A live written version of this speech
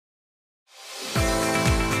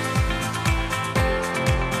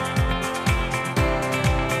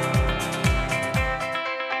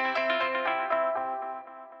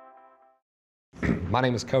My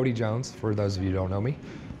name is Cody Jones, for those of you who don't know me.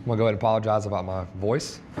 I'm gonna go ahead and apologize about my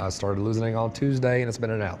voice. I started losing it on Tuesday and it's been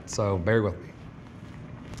in and out, so bear with me.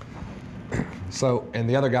 So, and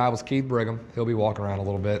the other guy was Keith Brigham. He'll be walking around a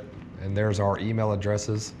little bit, and there's our email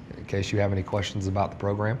addresses in case you have any questions about the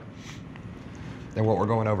program and what we're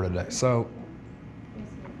going over today. So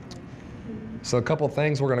a couple of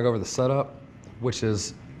things. We're gonna go over the setup, which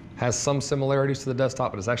has some similarities to the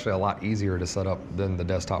desktop, but it's actually a lot easier to set up than the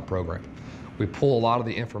desktop program. We pull a lot of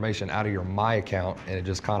the information out of your My account and it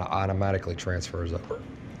just kind of automatically transfers over.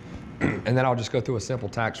 And then I'll just go through a simple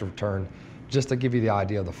tax return just to give you the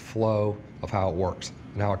idea of the flow of how it works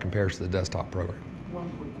and how it compares to the desktop program.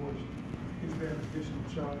 One quick question. Is there an additional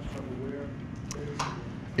charge for the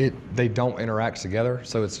web? They don't interact together,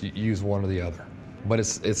 so it's you use one or the other. But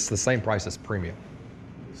it's the same price as premium.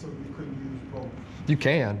 So you couldn't use both? You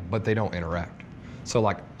can, but they don't interact. So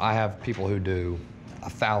like I have people who do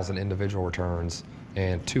 1,000 individual returns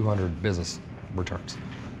and 200 business returns.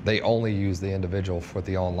 They only use the individual for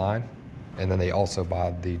the online, and then they also buy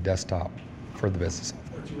the desktop for the business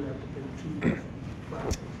software. But you would have to pay $2 for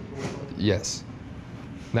both? Yes.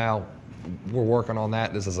 Now, we're working on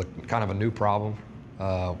that. This is a kind of a new problem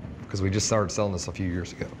because we just started selling this a few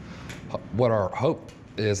years ago. What our hope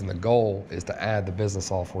is and the goal is to add the business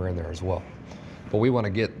software in there as well. But we want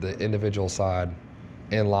to get the individual side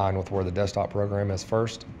in line with where the desktop program is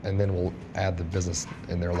first, and then we'll add the business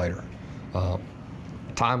in there later.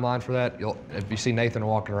 Timeline for that, if you see Nathan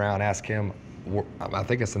walking around, ask him. I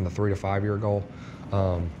think it's in the 3 to 5 year goal.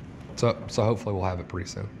 So hopefully we'll have it pretty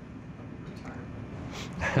soon.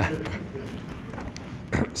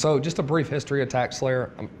 So just a brief history of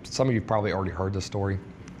TaxSlayer. Some of you probably already heard this story.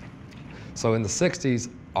 So in the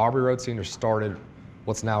 60s, Aubrey Road Senior started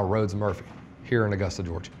what's now Rhodes Murphy here in Augusta,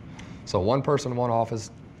 Georgia. So one person, one office,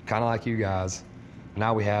 kind of like you guys.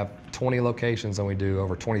 Now we have 20 locations and we do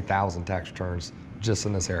over 20,000 tax returns just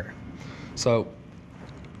in this area. So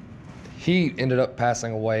he ended up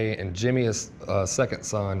passing away, and Jimmy, his second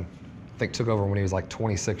son, I think took over when he was like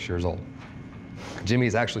 26 years old. Jimmy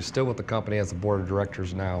is actually still with the company as the board of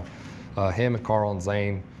directors now. Him and Carl and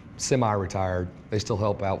Zane, semi-retired. They still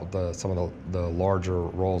help out with some of the larger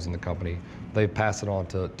roles in the company. They've passed it on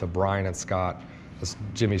to Brian and Scott,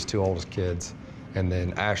 Jimmy's two oldest kids, and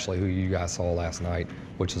then Ashley, who you guys saw last night,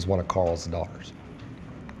 which is one of Carl's daughters.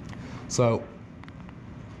 So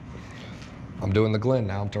I'm doing the Glenn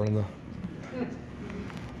now. I'm turning the.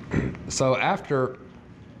 So after,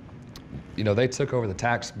 they took over the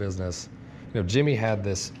tax business, Jimmy had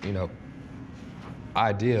this,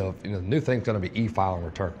 idea of, the new thing's going to be e-filing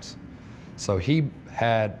returns. So he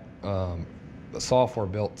had a software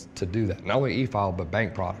built to do that, not only e-file but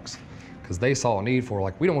bank products, because they saw a need for,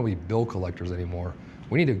 like, we don't want to be bill collectors anymore.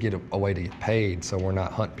 We need to get a way to get paid so we're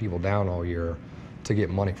not hunting people down all year to get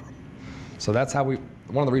money from them. So that's how one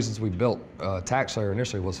of the reasons we built TaxSlayer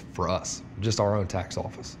initially was for us, just our own tax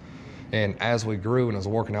office. And as we grew and it was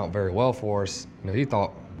working out very well for us, he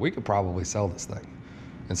thought we could probably sell this thing.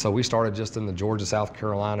 And so we started just in the Georgia, South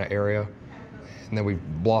Carolina area, and then we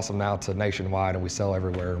blossomed out to nationwide, and we sell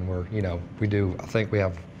everywhere. And I think we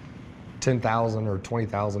have 10,000 or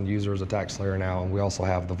 20,000 users of TaxSlayer now, and we also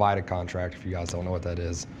have the VITA contract, if you guys don't know what that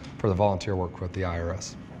is, for the volunteer work with the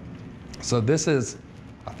IRS. So this is,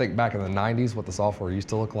 I think, back in the 90s, what the software used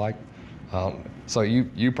to look like. So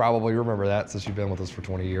you probably remember that since you've been with us for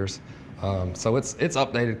 20 years. So it's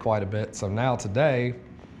updated quite a bit. So now today,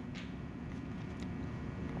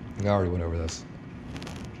 I already went over this.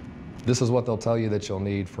 This is what they'll tell you that you'll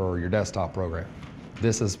need for your desktop program.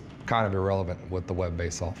 This is kind of irrelevant with the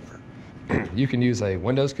web-based software. You can use a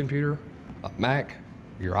Windows computer, a Mac,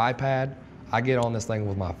 your iPad. I get on this thing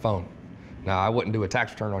with my phone. Now, I wouldn't do a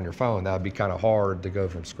tax return on your phone. That would be kind of hard to go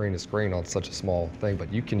from screen to screen on such a small thing,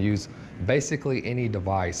 but you can use basically any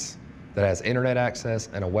device that has internet access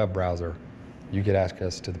and a web browser. You get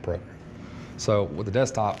access to the program. So with the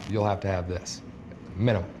desktop, you'll have to have this,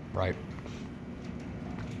 minimum, right?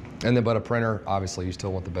 And then, but a printer, obviously, you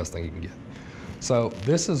still want the best thing you can get. So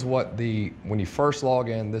this is what when you first log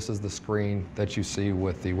in, this is the screen that you see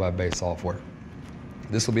with the web-based software.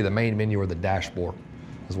 This will be the main menu, or the dashboard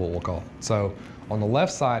is what we'll call it. So on the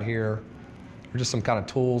left side here are just some kind of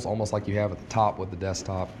tools, almost like you have at the top with the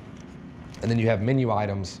desktop. And then you have menu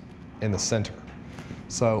items in the center.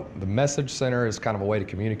 So the message center is kind of a way to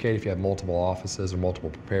communicate. If you have multiple offices or multiple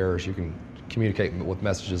preparers, you can communicate with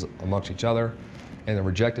messages amongst each other. And the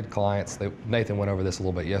rejected clients, Nathan went over this a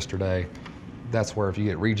little bit yesterday. That's where if you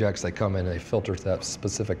get rejects, they come in and they filter to that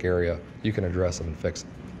specific area. You can address them and fix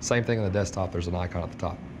them. Same thing on the desktop, there's an icon at the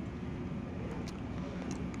top.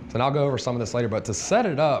 And I'll go over some of this later, but to set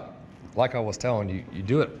it up, like I was telling you, you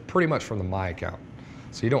do it pretty much from the My account.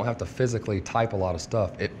 So you don't have to physically type a lot of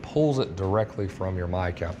stuff. It pulls it directly from your My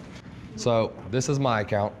account. So this is My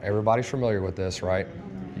account. Everybody's familiar with this, right?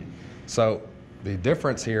 So the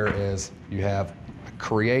difference here is you have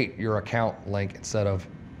create your account link instead of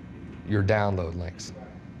your download links,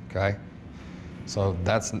 okay? So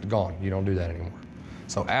that's gone. You don't do that anymore.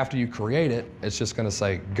 So after you create it, it's just going to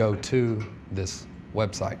say go to this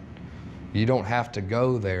website. You don't have to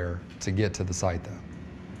go there to get to the site though.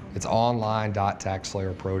 It's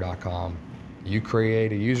online.taxslayerpro.com. You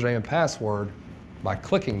create a username and password. By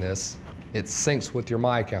clicking this, it syncs with your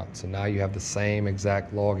My account. So now you have the same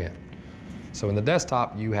exact login. So in the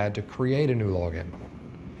desktop, you had to create a new login.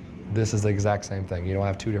 This is the exact same thing. You don't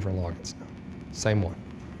have two different logins now. Same one.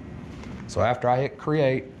 So after I hit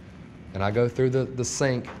create, and I go through the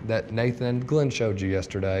sync that Nathan and Glenn showed you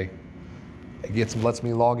yesterday, it lets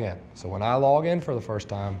me log in. So when I log in for the first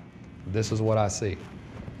time, this is what I see.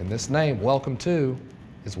 And this name, Welcome To,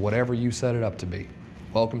 is whatever you set it up to be.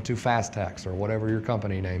 Welcome to Fast Tax, or whatever your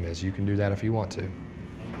company name is. You can do that if you want to.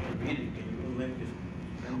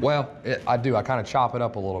 Well, I do. I kind of chop it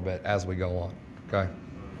up a little bit as we go on. Okay?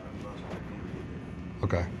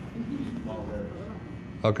 Okay.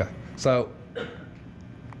 Okay. So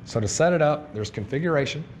to set it up, there's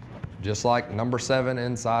configuration, just like number 7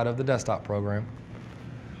 inside of the desktop program.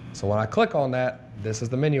 So when I click on that, this is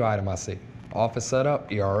the menu item I see. Office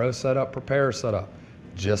setup, ERO setup, Preparer setup,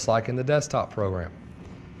 just like in the desktop program.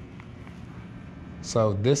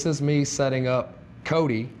 So this is me setting up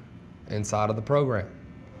Cody inside of the program.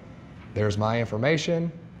 There's my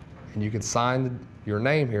information, and you can sign your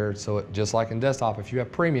name here, so just like in desktop, if you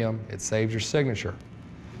have premium, it saves your signature.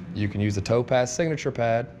 You can use the Topaz signature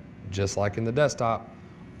pad, just like in the desktop,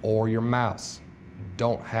 or your mouse. You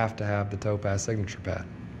don't have to have the Topaz signature pad.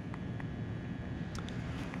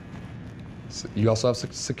 So you also have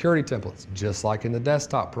security templates, just like in the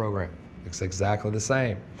desktop program. It's exactly the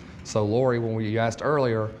same. So Lori, when you asked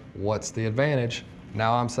earlier, what's the advantage?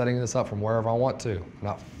 Now I'm setting this up from wherever I want to. I'm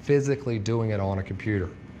not physically doing it on a computer.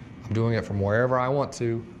 I'm doing it from wherever I want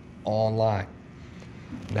to, online.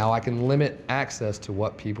 Now I can limit access to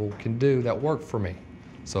what people can do that work for me.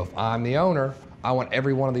 So if I'm the owner, I want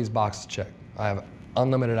every one of these boxes checked. I have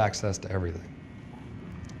unlimited access to everything.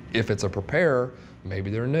 If it's a preparer,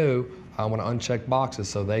 maybe they're new, I want to uncheck boxes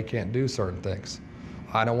so they can't do certain things.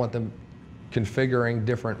 I don't want them configuring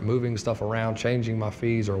different, moving stuff around, changing my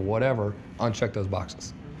fees or whatever, uncheck those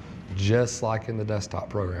boxes. Just like in the desktop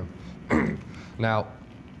program. Now,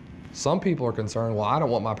 some people are concerned, well, I don't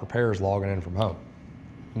want my preparers logging in from home.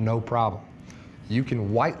 No problem. You can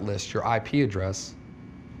whitelist your IP address,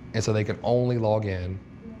 and so they can only log in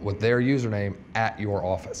with their username at your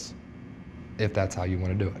office, if that's how you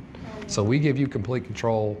want to do it. So we give you complete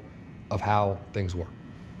control of how things work.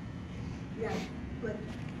 Yeah, but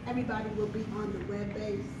everybody will be on the web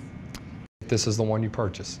base. This is the one you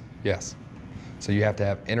purchase, yes. So you have to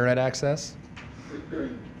have internet access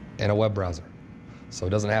and a web browser. So it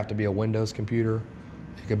doesn't have to be a Windows computer.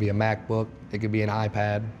 It could be a MacBook. It could be an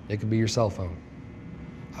iPad. It could be your cell phone.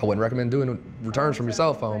 I wouldn't recommend doing returns from your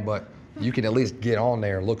cell phone, but you can at least get on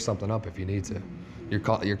there and look something up if you need to.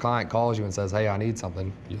 Your client calls you and says, hey, I need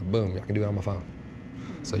something. Boom, I can do it on my phone.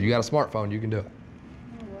 So you got a smartphone, you can do it. Oh,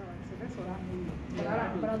 wow. So that's what I need.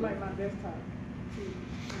 But I like my desktop.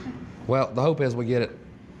 Well, the hope is we get it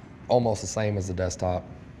almost the same as the desktop,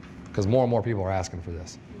 because more and more people are asking for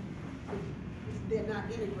this. They're not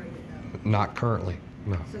integrated though. Not currently,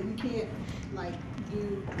 no. So you can't like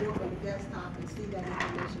do work on the desktop and see that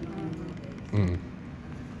information on the web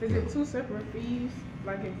page. Is it two separate fees?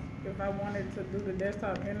 Like if I wanted to do the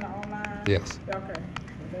desktop and the online? Yes. Okay. So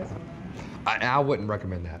that's what I wouldn't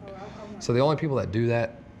recommend that. So the only people that do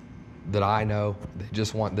that I know, they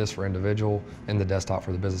just want this for individual and the desktop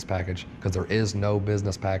for the business package, because there is no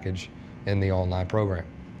business package in the online program.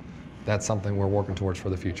 That's something we're working towards for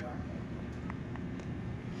the future.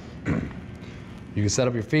 You can set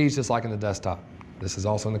up your fees just like in the desktop. This is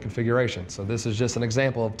also in the configuration. So this is just an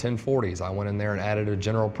example of 1040s. I went in there and added a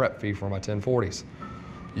general prep fee for my 1040s.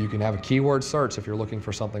 You can have a keyword search if you're looking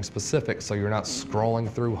for something specific, so you're not scrolling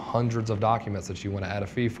through hundreds of documents that you want to add a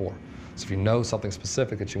fee for. So if you know something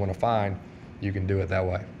specific that you want to find, you can do it that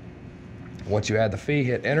way. Once you add the fee,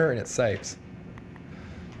 hit enter and it saves.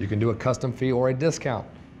 You can do a custom fee or a discount,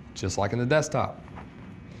 just like in the desktop.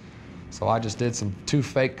 So I just did 2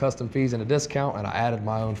 fake custom fees and a discount, and I added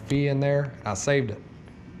my own fee in there, and I saved it.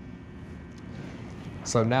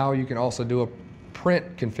 So now you can also do a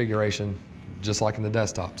print configuration, just like in the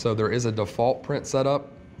desktop. So there is a default print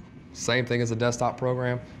setup Same thing as a desktop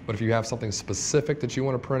program, but if you have something specific that you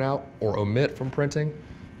want to print out or omit from printing,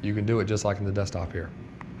 you can do it just like in the desktop here.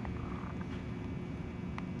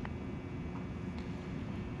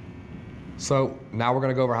 So now we're going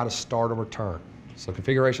to go over how to start a return. So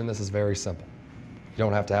configuration, this is very simple. You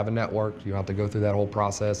don't have to have a network. You don't have to go through that whole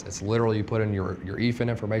process. It's literally you put in your EFIN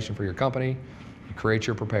information for your company, you create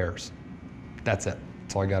your prepares. That's it.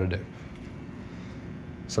 That's all you got to do.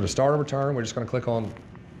 So to start a return, we're just going to click on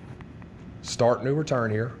Start New Return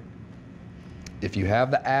here. If you have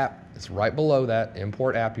the app, it's right below that,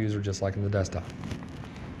 Import App User, just like in the desktop.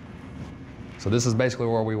 So this is basically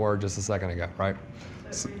where we were just a second ago, right?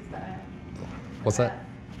 So it reads the app. What's that?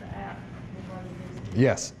 The app.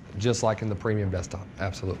 Yes, just like in the premium desktop,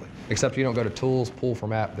 absolutely. Except you don't go to Tools, Pull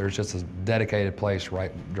from App. There's just a dedicated place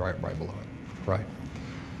right below it, right?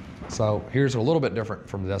 So here's a little bit different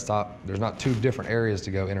from the desktop. There's not two different areas to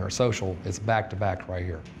go enter a social. It's back to back right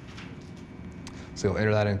here. So you'll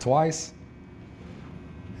enter that in twice.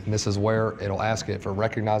 And this is where it'll ask it if it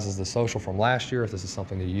recognizes the social from last year. If this is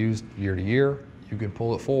something you used year to year, you can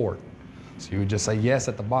pull it forward. So you would just say yes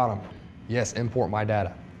at the bottom. Yes, import my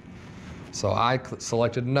data. So I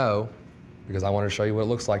selected no because I wanted to show you what it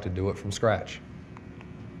looks like to do it from scratch.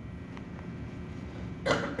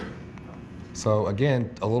 So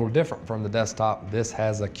again, a little different from the desktop. This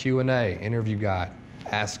has a Q&A, interview guide.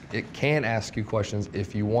 It can ask you questions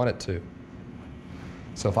if you want it to.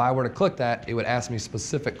 So if I were to click that, it would ask me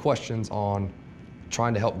specific questions on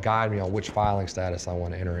trying to help guide me on which filing status I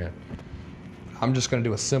want to enter in. I'm just going to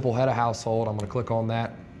do a simple head of household. I'm going to click on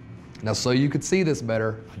that. Now, so you could see this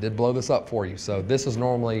better, I did blow this up for you. So this is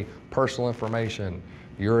normally personal information,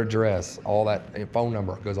 your address, all that phone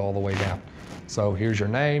number goes all the way down. So here's your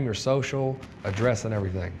name, your social, address, and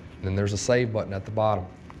everything. And then there's a save button at the bottom.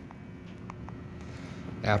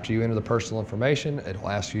 After you enter the personal information, it'll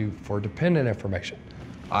ask you for dependent information.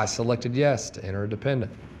 I selected yes to enter a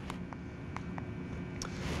dependent.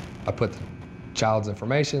 I put the child's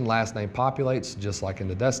information, last name populates, just like in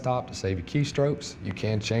the desktop to save you keystrokes. You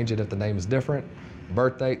can change it if the name is different.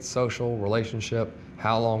 Birth date, social, relationship,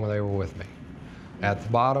 how long they were with me. At the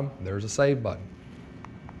bottom, there's a save button.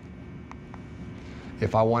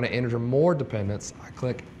 If I want to enter more dependents, I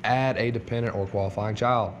click add a dependent or qualifying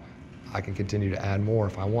child. I can continue to add more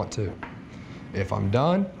if I want to. If I'm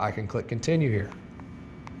done, I can click continue here.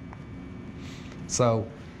 So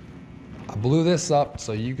I blew this up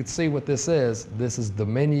so you could see what this is. This is the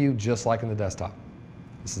menu just like in the desktop.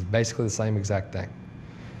 This is basically the same exact thing.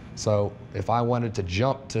 So if I wanted to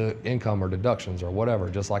jump to income or deductions or whatever,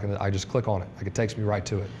 just like I just click on it. Like it takes me right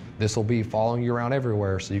to it. This will be following you around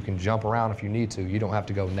everywhere so you can jump around if you need to. You don't have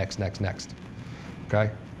to go next, next, next.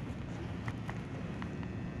 Okay?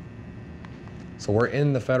 So we're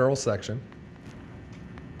in the federal section.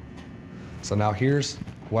 So now here's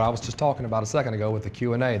what I was just talking about a second ago with the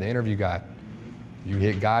Q&A, the interview guide. You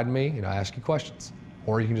hit guide me, I ask you questions.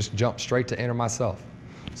 Or you can just jump straight to enter myself.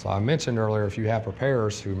 So I mentioned earlier, if you have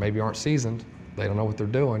preparers who maybe aren't seasoned, they don't know what they're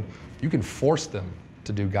doing, you can force them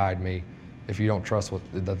to do guide me if you don't trust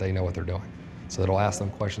that they know what they're doing. So it'll ask them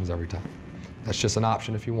questions every time. That's just an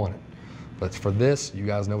option if you want it. But for this, you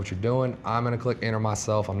guys know what you're doing. I'm gonna click enter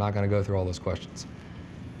myself. I'm not gonna go through all those questions.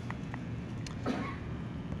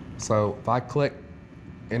 So if I click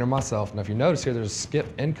enter myself, and if you notice here, there's skip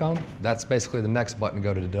income. That's basically the next button to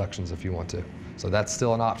go to deductions if you want to. So that's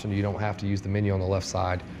still an option. You don't have to use the menu on the left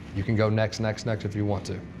side. You can go next, next, next if you want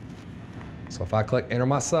to. So if I click enter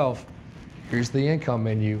myself, here's the income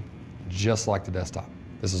menu, just like the desktop.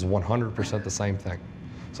 This is 100% the same thing.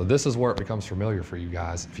 So this is where it becomes familiar for you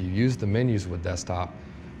guys. If you use the menus with desktop,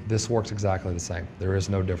 this works exactly the same. There is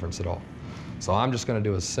no difference at all. So I'm just going to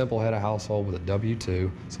do a simple head of household with a W-2.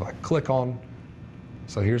 So if I click on,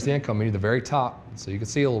 so here's the income menu, the very top, so you can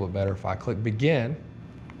see a little bit better. If I click begin,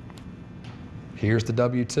 here's the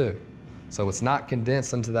W-2. So it's not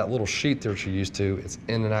condensed into that little sheet that you're used to. It's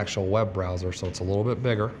in an actual web browser, so it's a little bit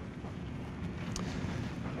bigger.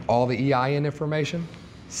 All the EIN information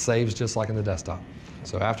saves just like in the desktop.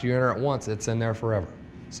 So after you enter it once, it's in there forever.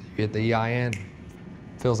 So you hit the EIN,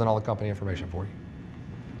 fills in all the company information for you.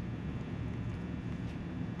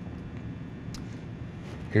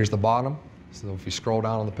 Here's the bottom. So if you scroll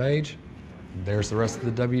down on the page, there's the rest of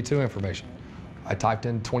the W-2 information. I typed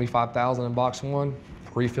in 25,000 in box 1,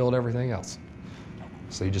 pre-filled everything else.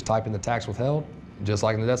 So you just type in the tax withheld, just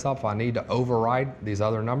like in the desktop. If I need to override these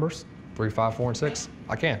other numbers, 3, 5, 4, and 6,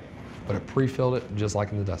 I can. But it pre-filled it just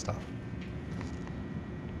like in the desktop.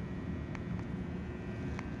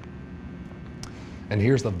 And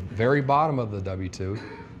here's the very bottom of the W-2.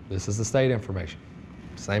 This is the state information.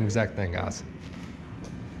 Same exact thing, guys.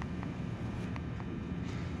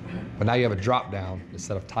 But now you have a drop down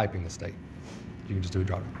instead of typing the state. You can just do a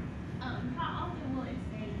drop down. How often will it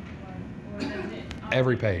save, or does it?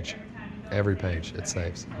 Every page. Every time you go Every save? page, it Okay.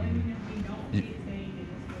 saves. So even if we don't see it saved, it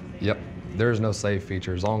just will save. Yep. everything? There is no save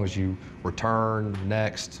feature. As long as you return,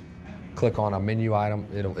 next, click on a menu item,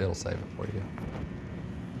 it'll save it for you.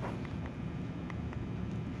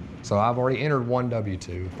 So I've already entered one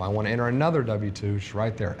W-2. If I want to enter another W-2, it's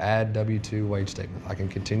right there, add W-2 wage statement. I can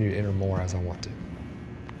continue to enter more as I want to.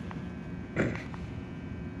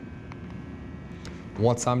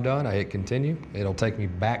 Once I'm done, I hit continue. It'll take me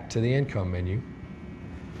back to the income menu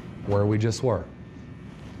where we just were.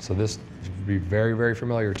 So this would be very, very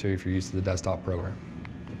familiar to you if you're used to the desktop program.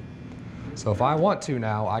 So if I want to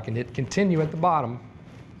now, I can hit continue at the bottom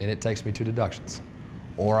and it takes me to deductions.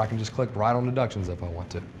 Or I can just click right on deductions if I want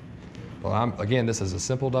to. Well, again, this is a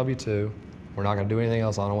simple W-2. We're not going to do anything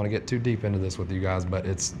else. I don't want to get too deep into this with you guys, but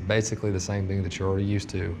it's basically the same thing that you're already used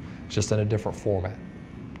to, just in a different format.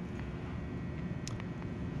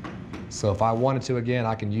 So if I wanted to, again,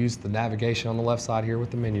 I can use the navigation on the left side here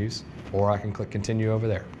with the menus, or I can click continue over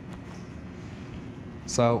there.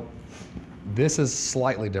 So this is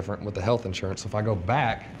slightly different with the health insurance. So if I go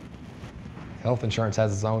back, health insurance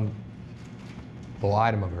has its own little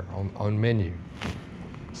item over here, own menu.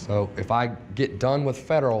 So if I get done with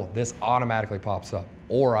federal, this automatically pops up.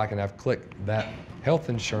 Or I can have click that health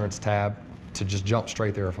insurance tab to just jump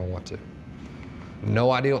straight there if I want to.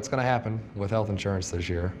 No idea what's going to happen with health insurance this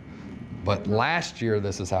year. But last year,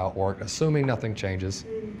 this is how it worked. Assuming nothing changes,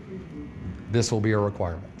 this will be a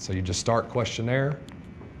requirement. So you just start questionnaire.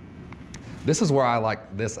 This is where I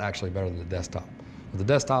like this actually better than the desktop. With the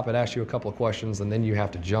desktop, it asks you a couple of questions, and then you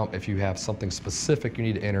have to jump. If you have something specific you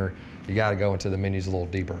need to enter, you got to go into the menus a little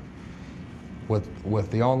deeper.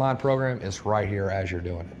 With the online program, it's right here as you're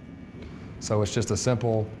doing it. So it's just a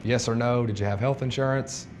simple yes or no. Did you have health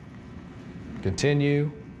insurance?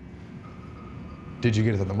 Continue. Did you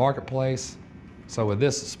get it in the marketplace? So with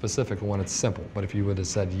this specific one, it's simple. But if you would have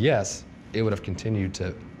said yes, it would have continued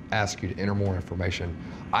to ask you to enter more information.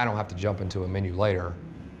 I don't have to jump into a menu later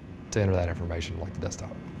to enter that information like the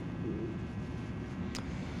desktop.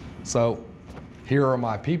 So here are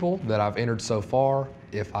my people that I've entered so far.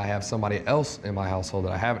 If I have somebody else in my household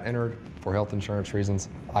that I haven't entered for health insurance reasons,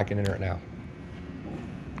 I can enter it now.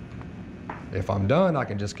 If I'm done, I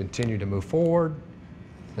can just continue to move forward.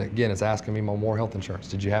 Again, it's asking me more health insurance.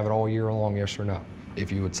 Did you have it all year long, yes or no?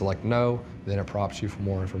 If you would select no, then it prompts you for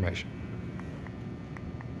more information.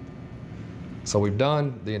 So we've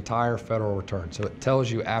done the entire federal return. So it tells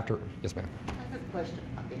you after, yes ma'am. I have a question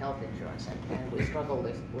about the health insurance, and we struggle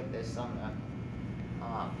with this on the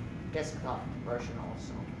desktop version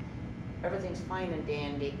also. Everything's fine and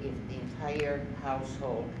dandy if the entire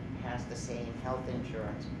household has the same health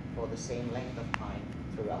insurance for the same length of time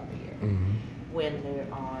throughout the year. Mm-hmm. When there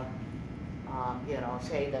are,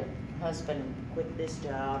 say the husband quit this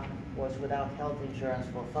job, was without health insurance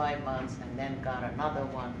for 5 months, and then got another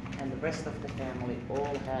one, and the rest of the family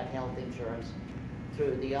all had health insurance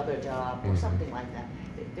through the other job, or something like that.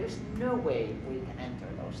 There's no way we can enter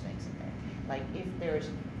those things in there. Like if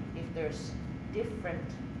there's different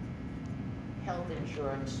health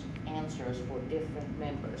insurance answers for different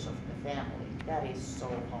members of the family, that is so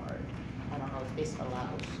hard. I don't know if this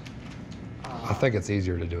allows. I think it's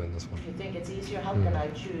easier to do in this one. You think it's easier? How could I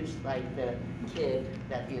choose, like, the kid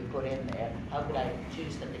that you put in there? How could I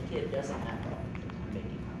choose that the kid doesn't have health insurance? I'm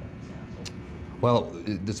making an example. Well,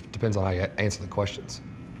 this depends on how you answer the questions.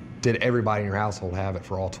 Did everybody in your household have it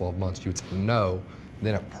for all 12 months? You would say no,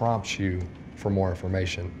 then it prompts you for more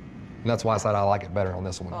information. And that's why I said I like it better on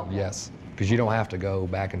this one, Okay. yes. Because you don't have to go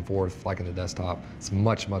back and forth like in the desktop. It's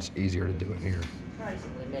much, much easier to do it here.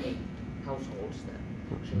 Surprisingly many households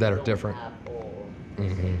That are don't different. have all the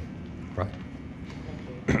Mm-hmm. same. Right.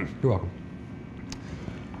 Thank you. You're welcome.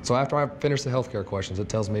 So after I finish the healthcare questions, it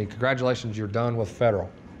tells me, congratulations, you're done with federal.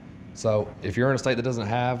 So if you're in a state that doesn't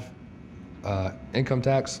have income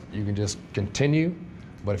tax, you can just continue.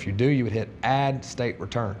 But if you do, you would hit add state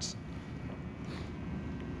returns.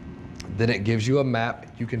 Then it gives you a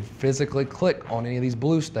map. You can physically click on any of these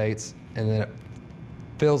blue states, and then it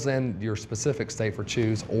fills in your specific state for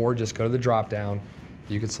choose, or just go to the drop down.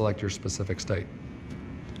 You can select your specific state.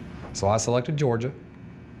 So I selected Georgia.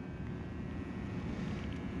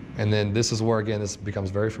 And then this is where, again, this becomes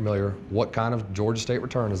very familiar. What kind of Georgia state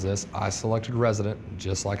return is this? I selected resident,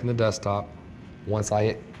 just like in the desktop. Once I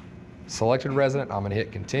hit selected resident, I'm gonna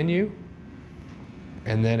hit continue.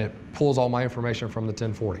 And then it pulls all my information from the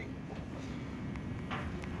 1040.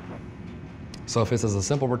 So if this is a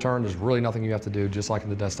simple return, there's really nothing you have to do, just like in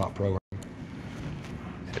the desktop program.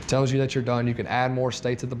 It Tells you that you're done. You can add more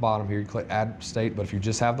states at the bottom here. You click add state, but if you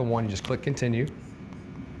just have the one, you just click continue.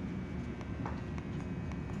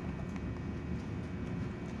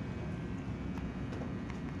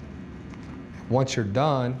 Once you're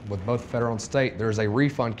done with both federal and state, there's a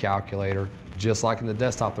refund calculator. Just like in the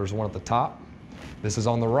desktop, there's one at the top. This is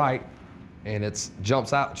on the right, and it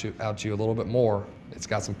jumps out to you a little bit more. It's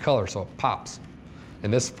got some color, so it pops.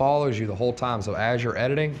 And this follows you the whole time, so as you're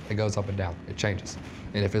editing, it goes up and down. It changes.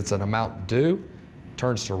 And if it's an amount due, it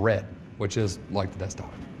turns to red, which is like the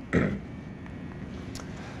desktop.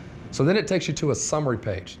 So then it takes you to a summary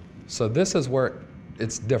page. So this is where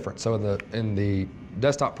it's different. So in the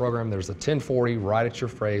desktop program, there's a 1040 right at your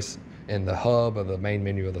face in the hub of the main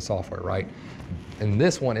menu of the software, right? In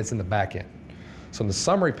this one, it's in the back end. So in the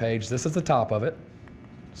summary page, this is the top of it.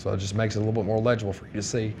 So it just makes it a little bit more legible for you to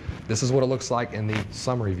see. This is what it looks like in the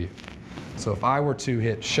summary view. So if I were to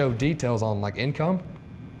hit show details on like income,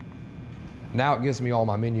 now it gives me all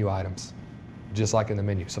my menu items, just like in the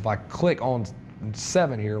menu. So if I click on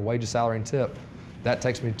 7 here, wages, salary, and tip, that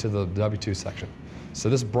takes me to the W-2 section. So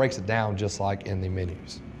this breaks it down just like in the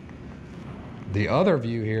menus. The other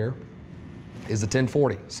view here is the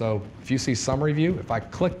 1040. So if you see summary view, if I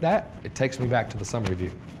click that, it takes me back to the summary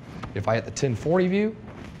view. If I hit the 1040 view,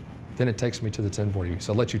 then it takes me to the 1040 view.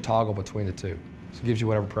 So it lets you toggle between the two. So it gives you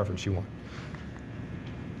whatever preference you want.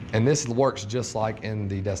 And this works just like in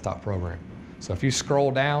the desktop program. So if you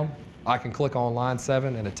scroll down, I can click on line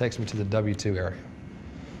 7 and it takes me to the W-2 area.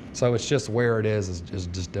 So it's just where it is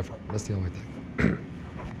just different. That's the only thing.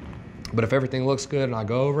 But if everything looks good and I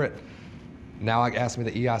go over it, now it asks me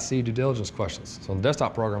the EIC due diligence questions. So in the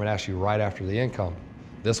desktop program, it asks you right after the income.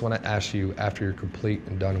 This one, it asks you after you're complete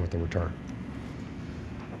and done with the return.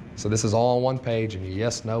 So this is all on one page, and you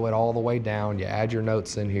yes, no it all the way down. You add your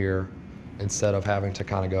notes in here instead of having to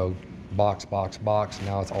kind of go box, box, box.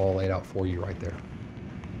 Now it's all laid out for you right there.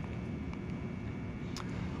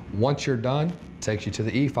 Once you're done, it takes you to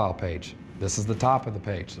the e-file page. This is the top of the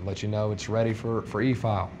page to let you know it's ready for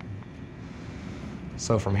e-file.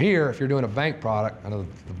 So from here, if you're doing a bank product, I know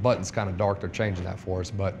the button's kind of dark, they're changing that for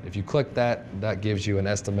us, but if you click that, that gives you an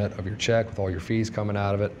estimate of your check with all your fees coming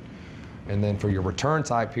out of it. And then for your return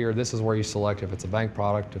type here, this is where you select if it's a bank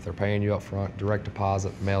product, if they're paying you up front, direct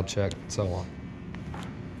deposit, mail check, and so on.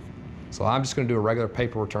 So I'm just going to do a regular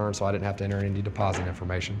paper return so I didn't have to enter any deposit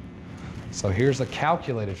information. So here's a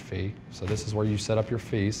calculated fee. So this is where you set up your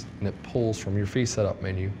fees, and it pulls from your fee setup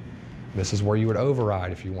menu. This is where you would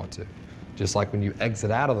override if you want to. Just like when you exit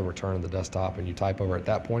out of the return of the desktop and you type over at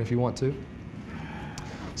that point if you want to.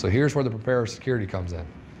 So here's where the preparer security comes in.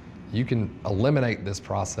 You can eliminate this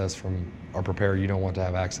process from a preparer you don't want to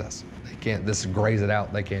have access. They can't, this grays it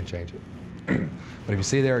out, they can't change it. But if you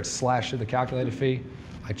see there, it's slashed to the calculated fee.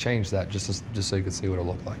 I changed that just so you can see what it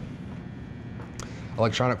looked like.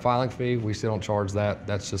 Electronic filing fee, we still don't charge that.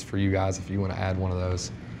 That's just for you guys if you want to add one of those.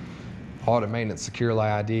 Audit maintenance secure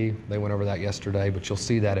ID, they went over that yesterday, but you'll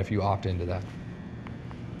see that if you opt into that.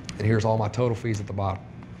 And here's all my total fees at the bottom.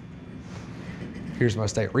 Here's my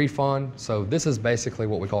state refund. So this is basically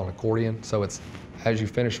what we call an accordion. So it's as you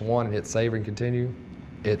finish one and hit save and continue,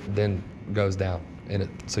 it then goes down. And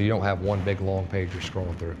so you don't have one big long page you're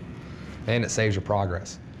scrolling through. And it saves your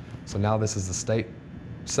progress. So now this is the state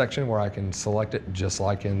section where I can select it just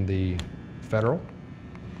like in the federal.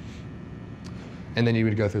 And then you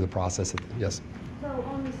would go through the process. Yes? So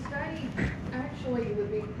on the state, actually, it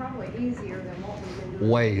would be probably easier than what we've been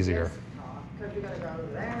doing. Way easier. Because you got to go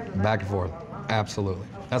there. Back and forth. Absolutely.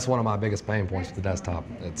 That's one of my biggest pain points with the desktop.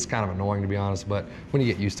 It's kind of annoying to be honest, but when you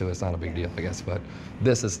get used to it, it's not a big deal, I guess. But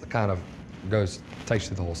this is kind of takes you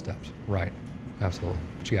through the whole steps. Right. Absolutely.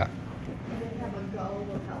 What you got? Do you have a goal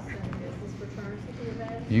of how soon business returns to be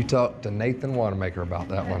available? You talk to Nathan Wanamaker about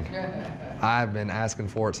that one. I've been asking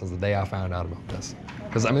for it since the day I found out about this.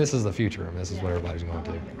 Because, I mean, this is the future. I mean, this is what everybody's going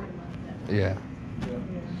to do. Yeah.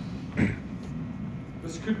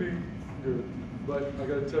 This could be good, but I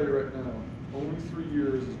gotta tell you right now, only 3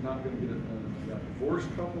 years is not gonna get it done. I got divorced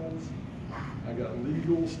couples, I got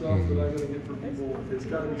legal stuff that I gotta get for people. It's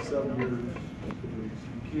gotta be 7 years at least.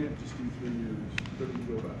 You can't just do 3 years, then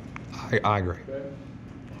you go back. I agree.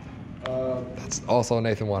 Okay? That's also a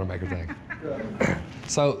Nathan Wanamaker thing. Yeah.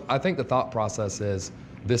 So I think the thought process is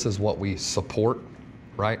this is what we support,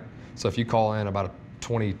 right? So if you call in about a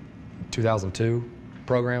 2002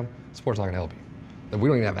 program, support's not going to help you. And we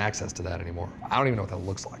don't even have access to that anymore. I don't even know what that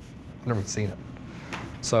looks like. I've never even seen it.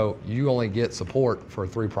 So you only get support for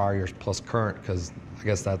 3 prior years plus current because I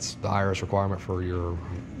guess that's the IRS requirement for your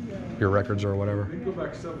records or whatever. They go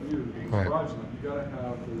back 7 years. It's Right. fraudulent. You gotta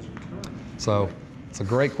have those returns. So it's a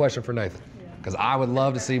great question for Nathan. Because I would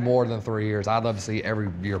love to see more than 3 years. I'd love to see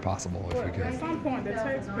every year possible if we At could. some point, the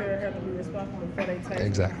taxpayer has to be responsible for their taxes.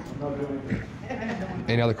 Exactly. Not doing it.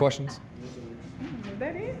 Any other questions? Is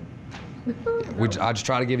that it? I just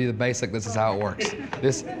try to give you the basic, this is how it works.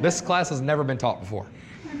 This class has never been taught before.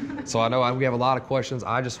 So I know we have a lot of questions.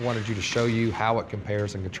 I just wanted you to show you how it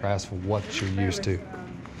compares and contrasts from what you're used to.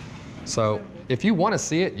 So if you want to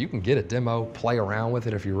see it, you can get a demo, play around with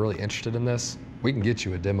it if you're really interested in this. We can get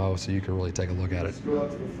you a demo so you can really take a look at it. Just go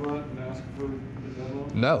out to the front and ask for the demo.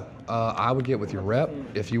 No, I would get with your rep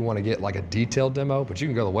if you want to get like a detailed demo, but you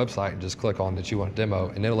can go to the website and just click on that you want a demo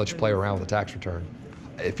and it'll let you play around with the tax return.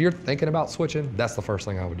 If you're thinking about switching, that's the first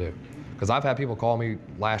thing I would do. Because I've had people call me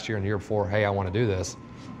last year and the year before, hey, I want to do this.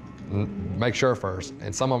 Make sure first.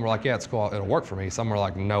 And some of them were like, yeah, it's cool, it'll work for me. Some were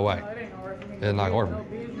like, no way. No, it ain't gonna work for me. It's not gonna work for No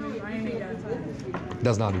me. business, I ain't even got time. It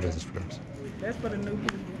does not do business returns. That's for the new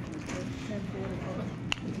people.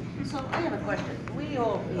 So I have a question. We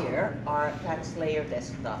all here are TaxSlayer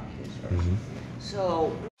desktop users.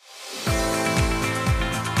 So